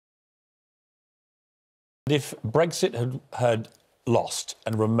if Brexit had lost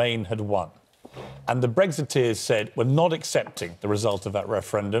and Remain had won, and the Brexiteers said, we're not accepting the result of that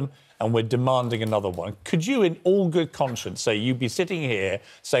referendum and we're demanding another one, could you, in all good conscience, say you'd be sitting here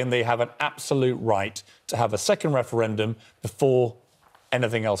saying they have an absolute right to have a second referendum before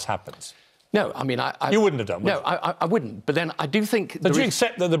anything else happens? No, I mean, you wouldn't have done, would you? I wouldn't. But then I do think... But do you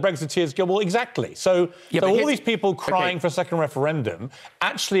accept that the Brexiteers go, well, exactly. So, all these people crying for a second referendum,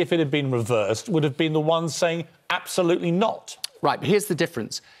 actually, if it had been reversed, would have been the ones saying absolutely not. Right, but here's the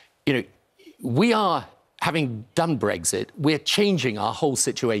difference. You know, we are, having done Brexit, we're changing our whole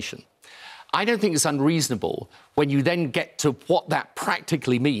situation. I don't think it's unreasonable when you then get to what that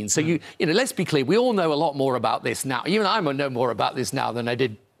practically means. So, you know, let's be clear, we all know a lot more about this now. Even I know more about this now than I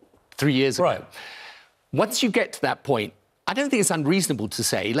did 3 years ago. Right. Once you get to that point, I don't think it's unreasonable to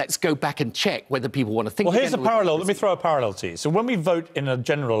say, let's go back and check whether people want to think... Well, here's a parallel. Let me throw a parallel to you. So when we vote in a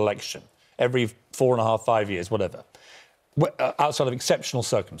general election, every 4.5, 5 years, whatever, outside of exceptional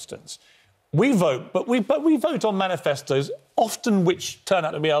circumstance, we vote, but we vote on manifestos, often which turn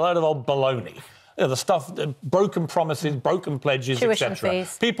out to be a load of old baloney. You know, the stuff, the broken promises, broken pledges, etc.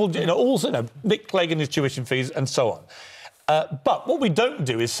 People, you know, also, you know, Nick Clegg and his tuition fees and so on. But what we don't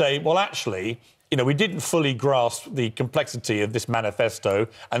do is say, well, actually, you know, we didn't fully grasp the complexity of this manifesto,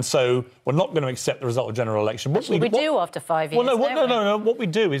 and so we're not going to accept the result of general election. Actually, we do after 5 years. Well, no. What we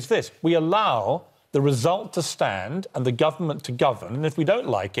do is this: we allow the result to stand and the government to govern, and if we don't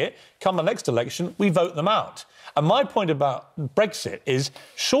like it, come the next election, we vote them out. And my point about Brexit is,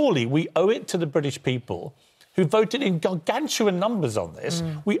 surely we owe it to the British people who voted in gargantuan numbers on this.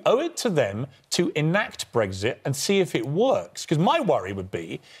 We owe it to them to enact Brexit and see if it works. Because my worry would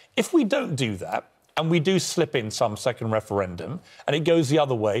be, if we don't do that, and we do slip in some second referendum, and it goes the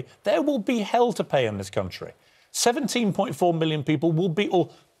other way, there will be hell to pay in this country. 17.4 million people will be... Or,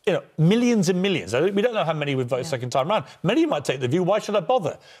 you know, millions and millions. We don't know how many would vote second time round. Many might take the view, why should I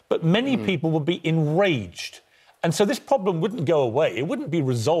bother? But many people would be enraged. And so this problem wouldn't go away. It wouldn't be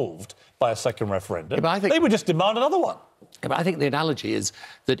resolved by a second referendum. Yeah, but I think they would just demand another one. Yeah, but I think the analogy is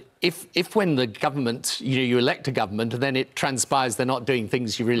that if when the government, you elect a government and then it transpires they're not doing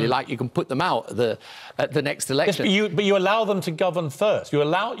things you really like, you can put them out at the next election. Yes, but you allow them to govern first. You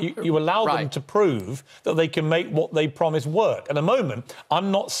allow them to prove that they can make what they promise work. At the moment,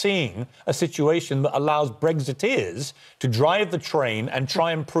 I'm not seeing a situation that allows Brexiteers to drive the train and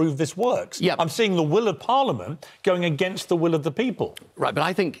try and prove this works. I'm seeing the will of Parliament going against the will of the people. Right, but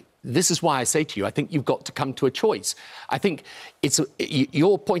I think... This is why I say to you, I think you've got to come to a choice. I think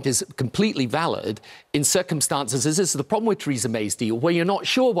your point is completely valid in circumstances, as is the problem with Theresa May's deal, where you're not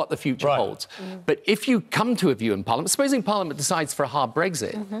sure what the future holds. But if you come to a view in Parliament, supposing Parliament decides for a hard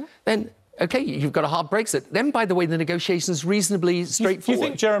Brexit, then, OK, you've got a hard Brexit. Then, by the way, the negotiation's reasonably straightforward. Do you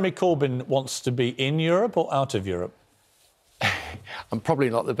think Jeremy Corbyn wants to be in Europe or out of Europe? I'm probably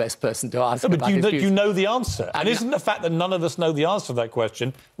not the best person to ask. No, but you know the answer. And isn't the fact that none of us know the answer to that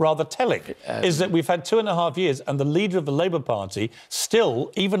question rather telling? Is that we've had 2.5 years and the leader of the Labour Party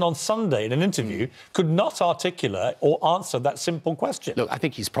still, even on Sunday in an interview, could not articulate or answer that simple question. Look, I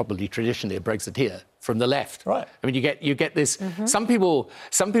think he's probably traditionally a Brexiteer from the left. Right. I mean, you get this... Some people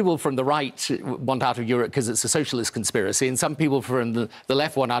from the right want out of Europe because it's a socialist conspiracy, and some people from the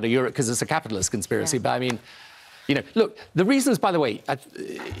left want out of Europe because it's a capitalist conspiracy. But I mean... You know, look, the reasons, by the way, I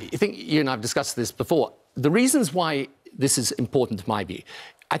think you and I have discussed this before, the reasons why this is important to my view,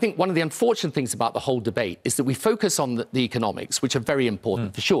 I think one of the unfortunate things about the whole debate is that we focus on the economics, which are very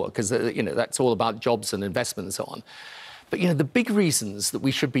important for sure, because, you know, that's all about jobs and investment and so on. But, you know, the big reasons that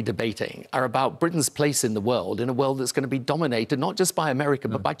we should be debating are about Britain's place in the world, in a world that's going to be dominated not just by America,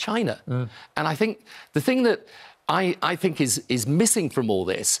 but by China. And I think the thing that I think is missing from all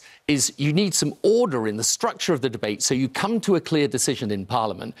this is you need some order in the structure of the debate so you come to a clear decision in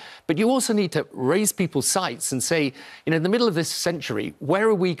Parliament, but you also need to raise people's sights and say, you know, in the middle of this century, where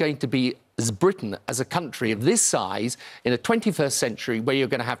are we going to be as Britain, as a country of this size, in a 21st century where you're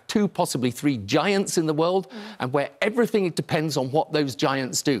going to have 2, possibly 3 giants in the world and where everything depends on what those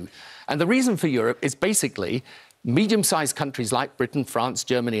giants do. And the reason for Europe is basically... medium-sized countries like Britain, France,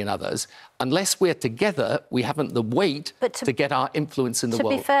 Germany and others, unless we're together, we haven't the weight to get our influence in the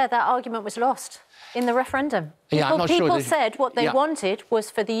world. To be fair, that argument was lost in the referendum. People said what they wanted was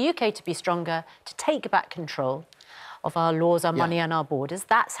for the UK to be stronger, to take back control of our laws, our money and our borders.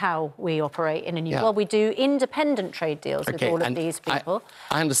 That's how we operate in a new world. We do independent trade deals with all of these people.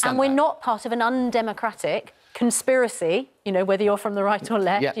 I understand and we're not part of an undemocratic conspiracy you know, whether you're from the right or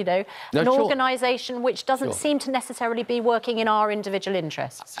left, you know, an organisation which doesn't seem to necessarily be working in our individual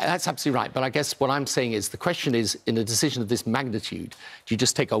interests. That's absolutely right. But I guess what I'm saying is the question is, in a decision of this magnitude, do you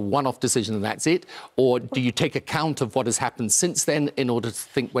just take a one-off decision and that's it? Or do you take account of what has happened since then in order to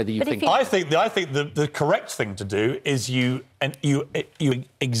think whether you think... I think the correct thing to do is you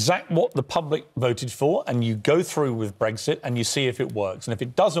exact what the public voted for and you go through with Brexit and you see if it works. And if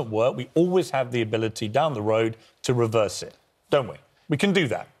it doesn't work, we always have the ability down the road to reverse it, don't we? We can we can do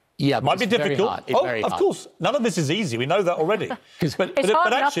that. Yeah, might be difficult. Of course, none of this is easy. We know that already. It's hard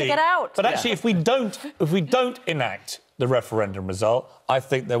enough to get out. But actually, if we don't enact the referendum result, I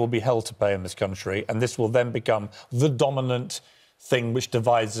think there will be hell to pay in this country, and this will then become the dominant thing which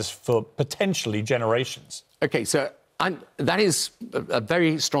divides us for potentially generations. OK, so that is a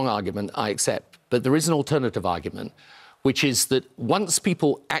very strong argument, I accept. But there is an alternative argument, which is that once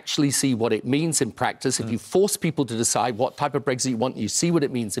people actually see what it means in practice, if you force people to decide what type of Brexit you want, you see what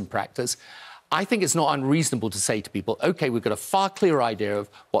it means in practice, I think it's not unreasonable to say to people, OK, we've got a far clearer idea of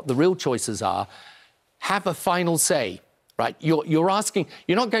what the real choices are. Have a final say, right? You're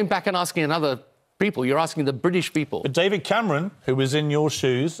not going back and asking another people, you're asking the British people. But David Cameron, who was in your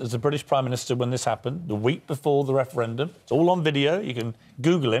shoes as the British Prime Minister when this happened, the week before the referendum, it's all on video, you can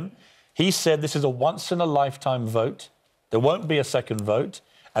Google him, he said this is a once-in-a-lifetime vote. There won't be a second vote,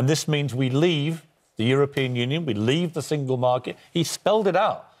 and this means we leave the European Union, we leave the single market. He spelled it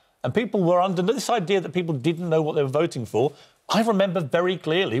out, and people were under this idea that people didn't know what they were voting for. I remember very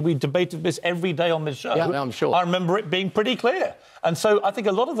clearly, we debated this every day on this show. Yeah, I'm sure. I remember it being pretty clear. And so I think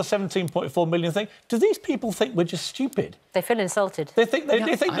a lot of the 17.4 million thing, do these people think we're just stupid? They feel insulted. They think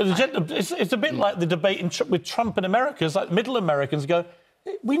it's a bit like the debate with Trump in America. It's like middle Americans go,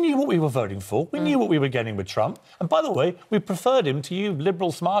 we knew what we were voting for. We knew what we were getting with Trump. And by the way, we preferred him to you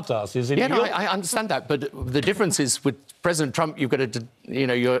liberal smartasses in New York. I understand that. But the difference is with President Trump, you've got to, you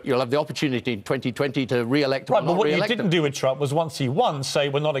know, you'll have the opportunity in 2020 to re-elect him. Right, but what you didn't do with Trump was once he won, say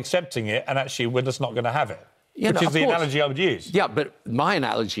we're not accepting it and actually we're just not going to have it. Which is the analogy I would use. Yeah, but my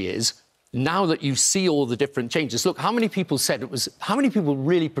analogy is, now that you see all the different changes, look, how many people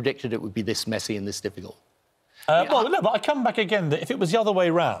really predicted it would be this messy and this difficult? Well, no, but I come back again that if it was the other way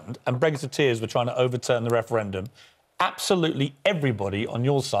round and Brexiteers were trying to overturn the referendum, absolutely everybody on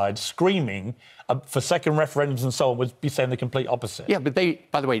your side screaming for second referendums and so on would be saying the complete opposite. Yeah, but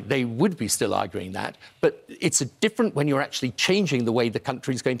by the way, they would be still arguing that. But it's different when you're actually changing the way the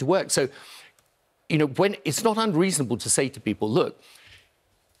country's going to work. So, you know, when it's not unreasonable to say to people, look,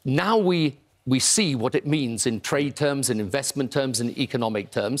 now we see what it means in trade terms, in investment terms, in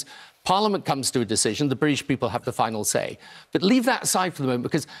economic terms. Parliament comes to a decision, the British people have the final say. But leave that aside for the moment,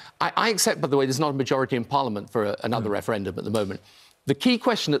 because I accept, by the way, there's not a majority in Parliament for another referendum at the moment. The key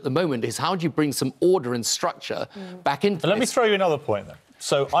question at the moment is how do you bring some order and structure back into Let me throw you another point, then.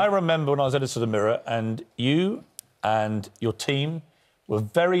 So I remember when I was editor of the Mirror, and you and your team were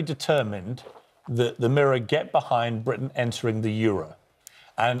very determined that the Mirror get behind Britain entering the euro.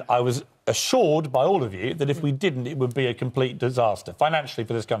 And I was assured by all of you that if we didn't, it would be a complete disaster financially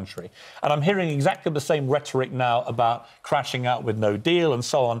for this country. And I'm hearing exactly the same rhetoric now about crashing out with no deal and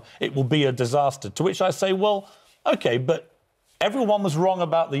so on. It will be a disaster. To which I say, well, OK, but everyone was wrong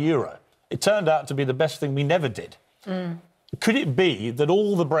about the euro. It turned out to be the best thing we never did. Could it be that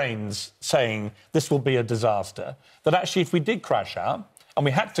all the brains saying this will be a disaster, that actually if we did crash out, and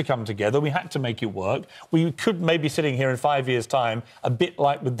we had to come together, we had to make it work, we could maybe be sitting here in 5 years' time, a bit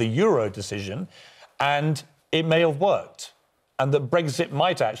like with the Euro decision, and it may have worked, and that Brexit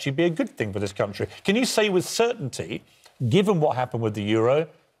might actually be a good thing for this country. Can you say with certainty, given what happened with the Euro,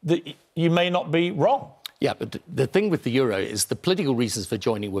 that you may not be wrong? Yeah, but the thing with the euro is the political reasons for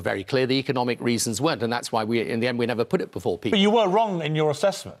joining were very clear, the economic reasons weren't, and that's why in the end, we never put it before people. But you were wrong in your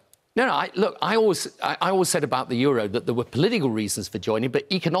assessment. No, look, I always said about the euro that there were political reasons for joining, but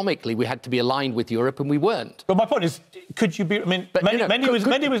economically we had to be aligned with Europe, and we weren't. But my point is, could you be? I mean, many was.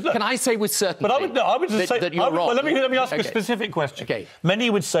 Can I say with certainty? But I would just say that you're wrong. Well, let me ask a specific question. Okay. Many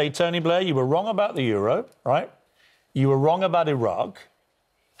would say, Tony Blair, you were wrong about the euro, right? You were wrong about Iraq.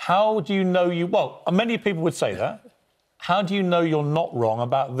 How do you know you? Well, many people would say that. How do you know you're not wrong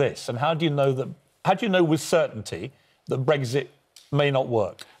about this? And how do you know that? How do you know with certainty that Brexit may not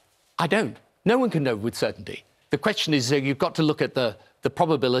work? I don't. No one can know with certainty. The question is, you've got to look at the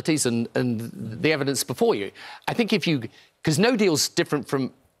probabilities and the evidence before you. I think because no deal's different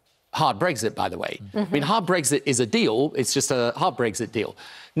from hard Brexit, by the way. I mean, hard Brexit is a deal. It's just a hard Brexit deal.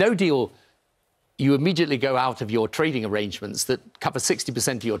 No deal, you immediately go out of your trading arrangements that cover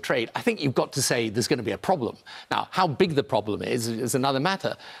 60% of your trade, I think you've got to say there's going to be a problem. Now, how big the problem is another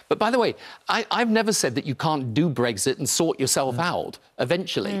matter. But by the way, I've never said that you can't do Brexit and sort yourself out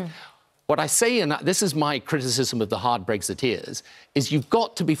eventually. What I say, and this is my criticism of the hard Brexiteers, is you've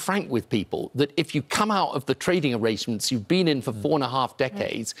got to be frank with people that if you come out of the trading arrangements you've been in for 4.5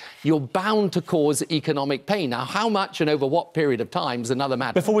 decades, you're bound to cause economic pain. Now, how much and over what period of time is another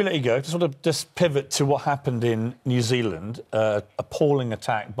matter. Before we let you go, just pivot to what happened in New Zealand, appalling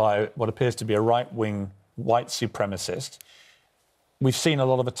attack by what appears to be a right-wing white supremacist. We've seen a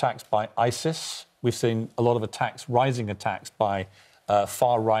lot of attacks by ISIS. We've seen a lot of attacks, rising attacks by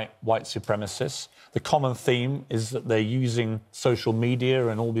far-right white supremacists. The common theme is that they're using social media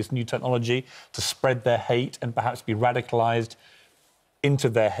and all this new technology to spread their hate and perhaps be radicalised into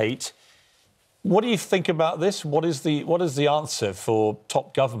their hate. What do you think about this? What is the answer for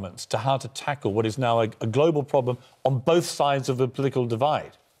top governments to how to tackle what is now a global problem on both sides of the political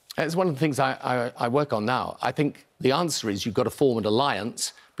divide? It's one of the things I work on now. I think the answer is you've got to form an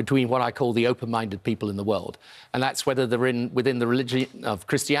alliance between what I call the open-minded people in the world. And that's whether they're within the religion of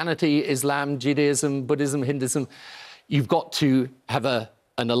Christianity, Islam, Judaism, Buddhism, Hinduism. You've got to have an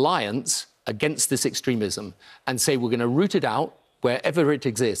alliance against this extremism and say we're going to root it out wherever it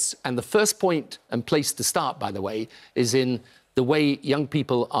exists. And the first point and place to start, by the way, is in the way young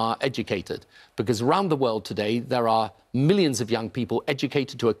people are educated. Because around the world today, there are millions of young people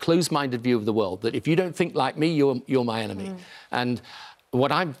educated to a closed-minded view of the world, that if you don't think like me, you're my enemy. And what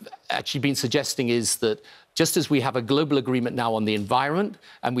I've actually been suggesting is that just as we have a global agreement now on the environment,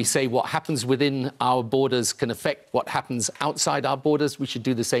 and we say what happens within our borders can affect what happens outside our borders, we should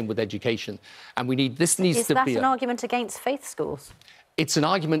do the same with education. And this needs to be... Is that an argument against faith schools? It's an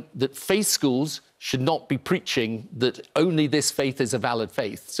argument that faith schools should not be preaching that only this faith is a valid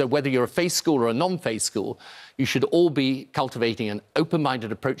faith. So whether you're a faith school or a non-faith school, you should all be cultivating an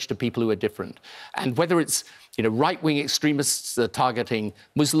open-minded approach to people who are different. And whether it's right-wing extremists that are targeting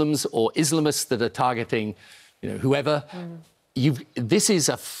Muslims or Islamists that are targeting whoever, this is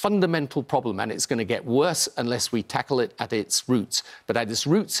a fundamental problem, and it's going to get worse unless we tackle it at its roots. But at its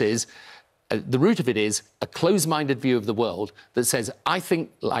roots the root of it is a closed-minded view of the world that says, I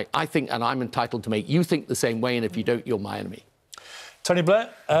think like I think, and I'm entitled to make you think the same way, and if you don't, you're my enemy. Tony Blair,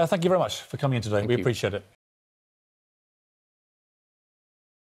 thank you very much for coming in today. We appreciate it.